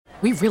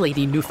We really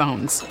need new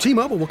phones.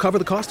 T-Mobile will cover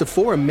the cost of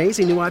 4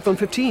 amazing new iPhone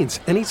 15s,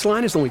 and each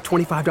line is only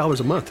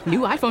 $25 a month. New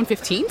iPhone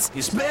 15s?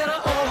 It's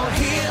better over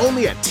here.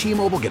 Only at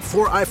T-Mobile, get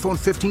 4 iPhone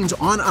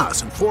 15s on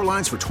us and 4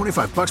 lines for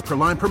 $25 per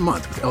line per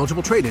month with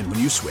eligible trade-in when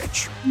you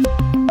switch.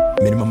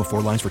 Minimum of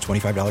 4 lines for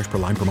 $25 per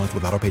line per month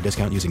with autopay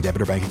discount using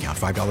debit or bank account.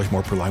 $5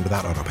 more per line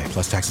without autopay,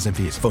 plus taxes and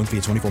fees. Phone fee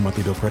at 24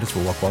 monthly bill credits for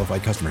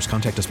well-qualified customers.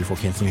 Contact us before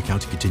canceling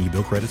account to continue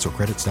bill credits or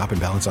credit stop and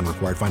balance on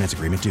required finance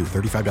agreement due.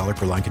 $35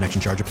 per line connection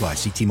charge applies.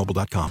 See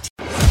T-Mobile.com.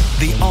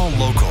 The All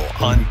Local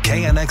on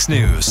KNX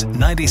News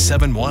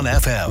 97.1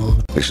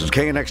 FM. This is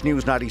KNX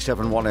News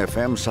 97.1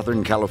 FM,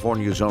 Southern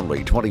California's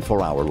only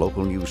 24-hour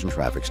local news and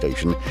traffic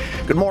station.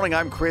 Good morning,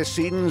 I'm Chris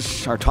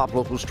Sedens. Our top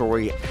local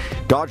story,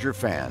 Dodger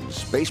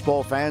fans,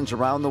 baseball fans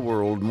around the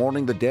world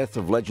mourning the death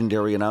of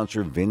legendary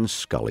announcer Vin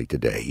Scully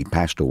today. He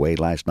passed away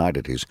last night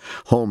at his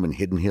home in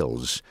Hidden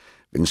Hills.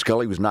 Vin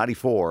Scully was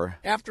 94.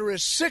 After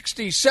his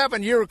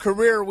 67-year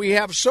career, we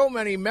have so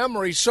many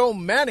memories, so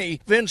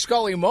many Vin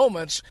Scully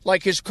moments,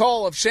 like his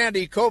call of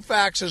Sandy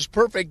Koufax's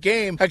perfect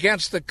game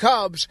against the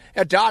Cubs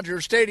at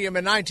Dodger Stadium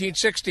in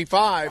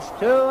 1965.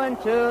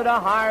 2-2 to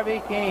Harvey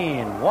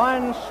Keene.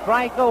 1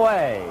 strike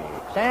away.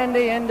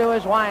 Sandy into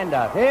his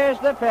windup. Here's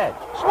the pitch.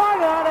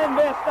 Swung on and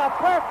missed a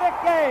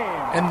perfect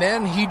game. And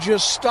then he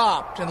just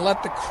stopped and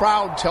let the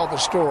crowd tell the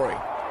story.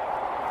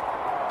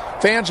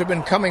 Fans have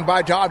been coming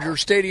by Dodger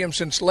Stadium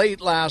since late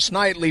last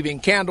night,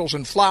 leaving candles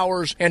and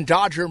flowers and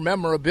Dodger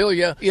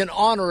memorabilia in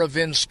honor of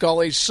Vin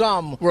Scully.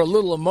 Some were a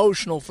little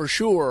emotional for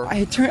sure.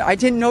 I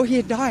didn't know he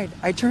had died.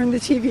 I turned the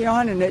TV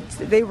on and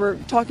they were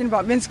talking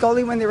about Vin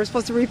Scully when they were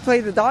supposed to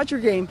replay the Dodger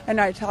game, and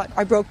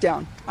I broke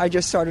down. I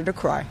just started to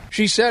cry.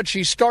 She said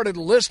she started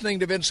listening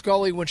to Vin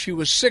Scully when she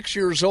was 6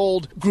 years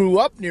old, grew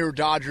up near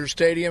Dodger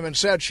Stadium, and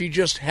said she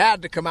just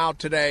had to come out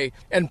today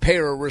and pay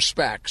her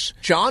respects.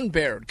 John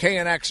Baird,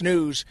 KNX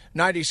News,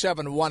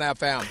 97.1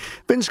 FM.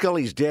 Vin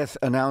Scully's death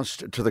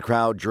announced to the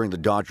crowd during the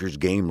Dodgers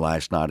game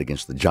last night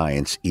against the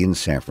Giants in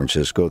San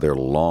Francisco, their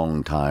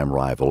longtime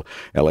rival.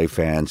 LA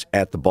fans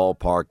at the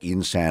ballpark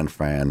in San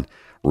Fran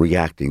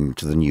reacting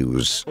to the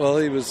news. Well,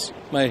 he was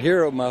my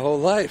hero my whole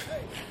life.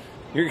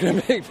 You're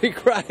going to make me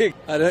cry.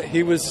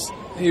 He was.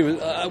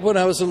 When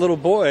I was a little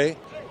boy,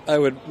 I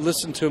would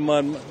listen to him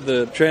on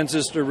the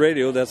transistor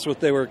radio. That's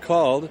what they were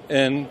called.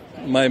 And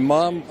my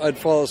mom, I'd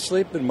fall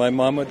asleep, and my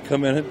mom would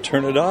come in and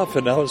turn it off,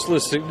 and I was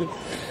listening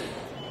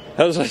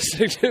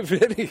to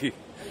Vinny.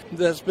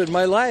 That's been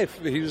my life.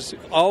 He was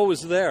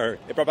always there.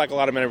 It brought back a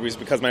lot of memories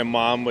because my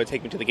mom would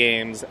take me to the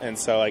games, and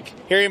so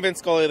hearing Vin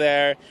Scully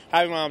there,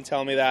 having mom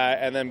tell me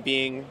that, and then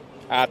being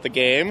at the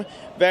game,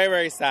 very,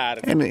 very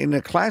sad. And in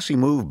a classy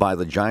move by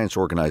the Giants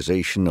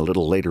organization a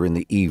little later in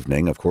the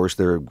evening, of course,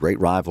 they're great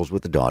rivals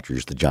with the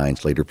Dodgers. The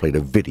Giants later played a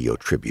video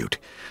tribute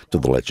to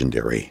the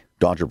legendary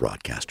Dodger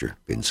broadcaster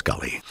Vin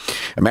Scully.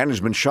 A man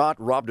has been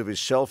shot, robbed of his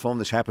cell phone.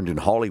 This happened in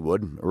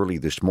Hollywood early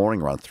this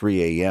morning around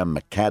 3 a.m.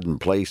 McCadden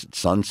Place at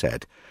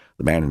Sunset.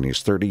 The man in his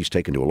 30s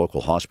taken to a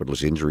local hospital.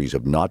 His injuries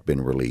have not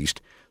been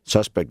released.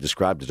 Suspect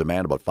described as a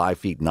man about 5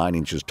 feet 9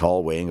 inches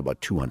tall, weighing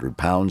about 200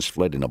 pounds,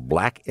 fled in a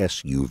black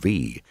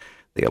SUV.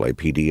 The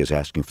LAPD is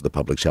asking for the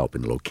public's help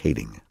in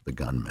locating the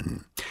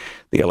gunman.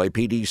 The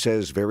LAPD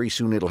says very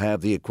soon it'll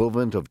have the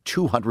equivalent of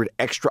 200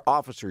 extra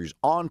officers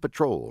on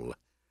patrol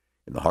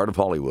in the heart of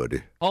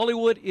Hollywood.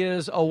 Hollywood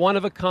is a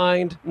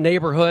one-of-a-kind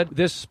neighborhood.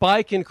 This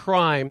spike in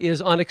crime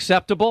is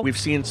unacceptable. We've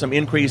seen some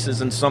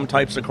increases in some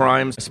types of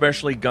crimes,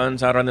 especially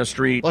guns out on the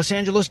street. Los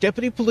Angeles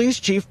Deputy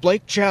Police Chief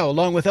Blake Chow,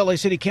 along with LA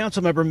City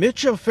Council member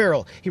Mitch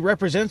O'Farrell. He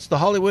represents the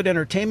Hollywood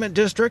Entertainment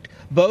District.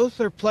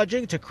 Both are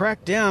pledging to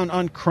crack down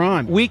on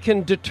crime. We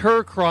can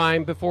deter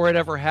crime before it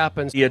ever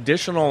happens. The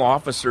additional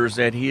officers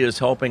that he is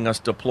helping us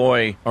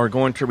deploy are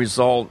going to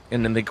result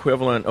in the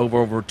equivalent of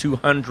over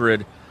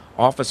 200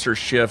 officer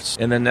shifts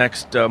in the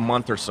next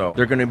month or so.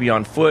 They're going to be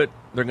on foot.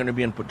 They're going to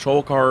be in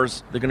patrol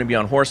cars. They're going to be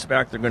on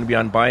horseback. They're going to be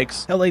on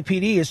bikes.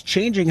 LAPD is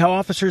changing how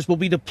officers will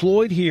be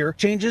deployed here.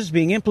 Changes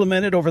being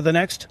implemented over the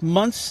next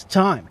month's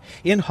time.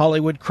 In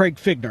Hollywood, Craig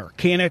Figner,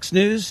 KNX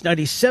News,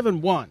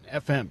 97.1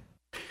 FM.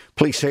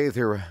 Police say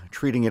they're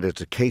treating it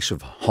as a case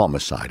of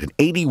homicide. An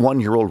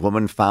 81-year-old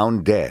woman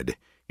found dead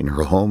in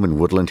her home in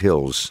Woodland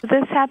Hills.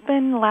 This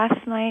happened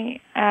last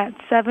night at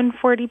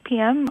 7:40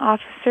 p.m.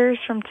 Officers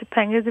from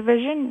Topanga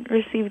Division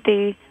received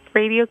a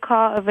radio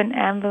call of an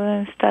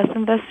ambulance death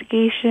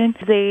investigation.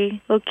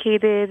 They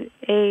located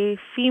a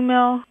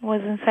female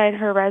was inside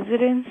her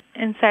residence.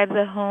 Inside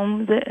the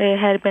home, it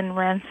had been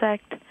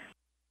ransacked.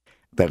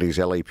 That is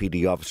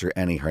LAPD Officer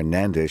Annie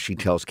Hernandez. She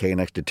tells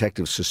KNX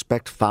detectives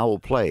suspect foul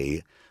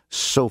play.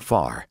 So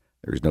far,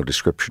 there is no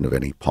description of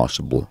any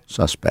possible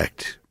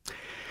suspect.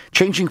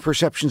 Changing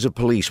perceptions of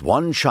police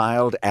one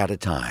child at a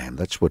time.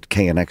 That's what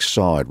KNX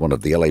saw at one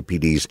of the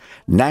LAPD's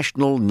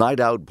National Night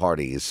Out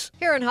parties.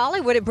 Here in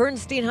Hollywood at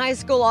Bernstein High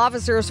School,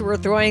 officers were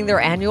throwing their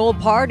annual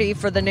party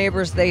for the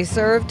neighbors they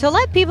serve to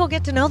let people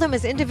get to know them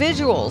as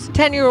individuals.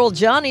 10-year-old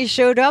Johnny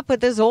showed up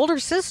with his older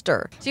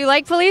sister. Do you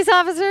like police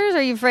officers or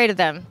are you afraid of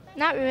them?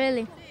 Not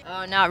really.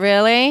 Oh, not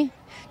really?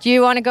 Do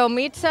you want to go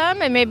meet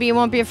some and maybe you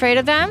won't be afraid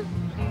of them?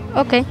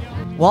 Okay.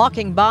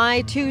 Walking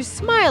by two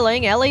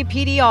smiling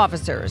LAPD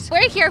officers.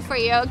 We're here for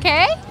you,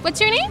 okay?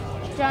 What's your name?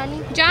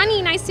 Johnny.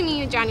 Johnny, nice to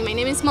meet you, Johnny. My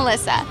name is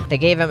Melissa. They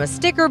gave him a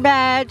sticker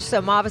badge,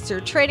 some officer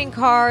trading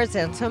cards,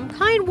 and some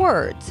kind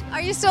words.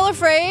 Are you still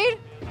afraid?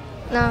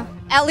 No.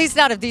 At least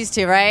not of these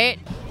two, right?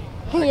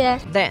 Yeah.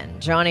 Then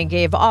Johnny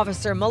gave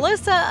Officer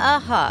Melissa a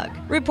hug.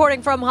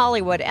 Reporting from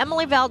Hollywood,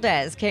 Emily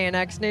Valdez,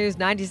 KNX News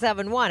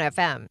 97.1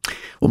 FM.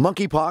 Well,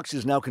 monkeypox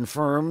is now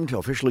confirmed,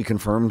 officially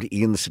confirmed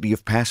in the city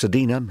of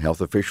Pasadena.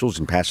 Health officials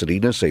in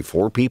Pasadena say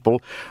 4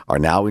 people are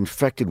now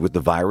infected with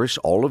the virus.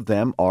 All of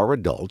them are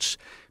adults.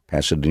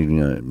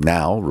 Pasadena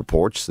Now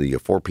reports the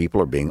 4 people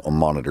are being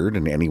monitored,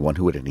 and anyone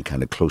who had any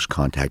kind of close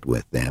contact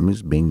with them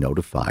is being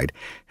notified.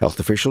 Health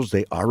officials,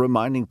 they are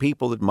reminding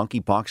people that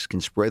monkeypox can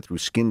spread through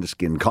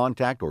skin-to-skin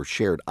contact or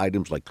shared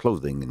items like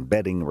clothing and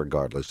bedding,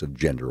 regardless of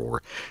gender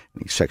or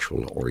any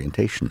sexual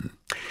orientation.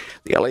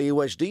 The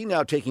LAUSD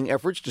now taking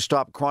efforts to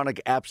stop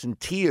chronic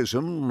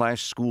absenteeism.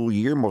 Last school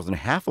year, more than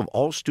half of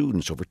all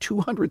students, over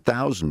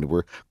 200,000,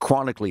 were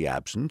chronically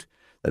absent.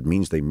 That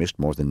means they missed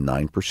more than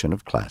 9%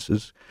 of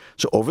classes.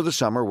 So over the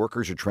summer,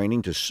 workers are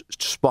training to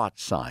spot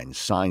signs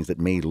that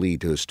may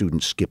lead to a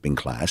student skipping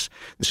class.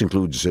 This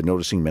includes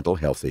noticing mental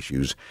health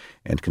issues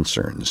and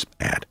concerns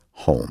at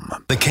home.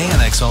 The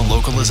KNX All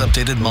Local is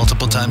updated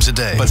multiple times a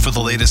day. But for the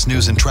latest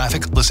news and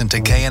traffic, listen to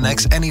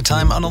KNX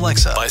anytime on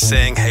Alexa by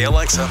saying, "Hey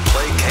Alexa,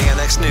 play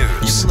KNX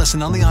News." You can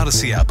listen on the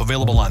Odyssey app,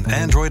 available on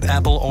Android,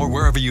 Apple, or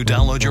wherever you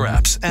download your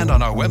apps, and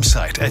on our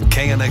website at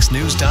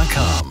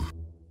knxnews.com.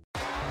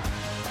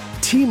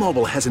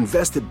 T-Mobile has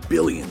invested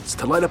billions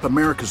to light up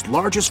America's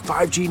largest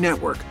 5G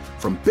network,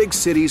 from big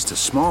cities to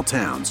small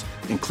towns,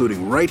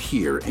 including right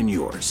here in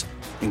yours.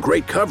 And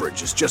great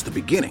coverage is just the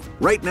beginning.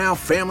 Right now,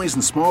 families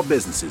and small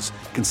businesses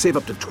can save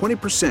up to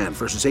 20%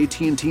 versus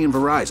AT&T and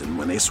Verizon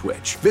when they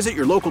switch. Visit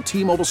your local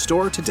T-Mobile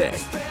store today.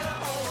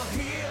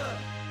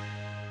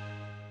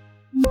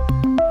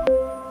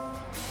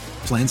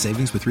 Plan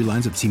savings with 3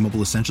 lines of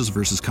T-Mobile Essentials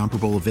versus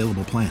comparable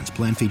available plans.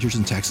 Plan features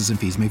and taxes and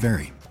fees may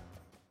vary.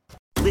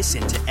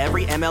 Listen to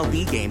every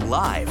MLB game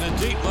live. In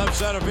the deep left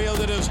center field,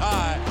 it is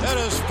high, it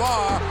is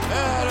far,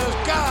 it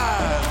is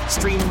gone.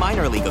 Stream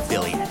minor league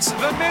affiliates.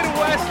 The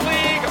Midwest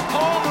League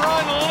home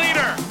run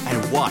leader.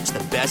 And watch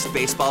the best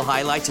baseball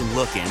highlights and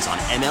look-ins on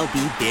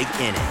MLB Big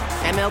Inning.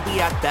 MLB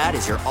At Bat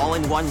is your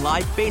all-in-one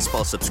live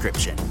baseball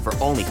subscription for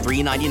only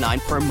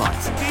 $3.99 per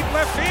month. Deep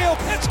left field,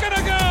 it's gonna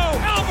go.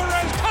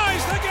 Alvarez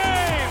ties the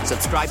game.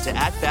 Subscribe to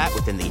At Bat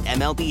within the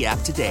MLB app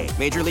today.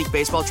 Major League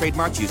Baseball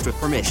trademarks used with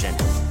permission.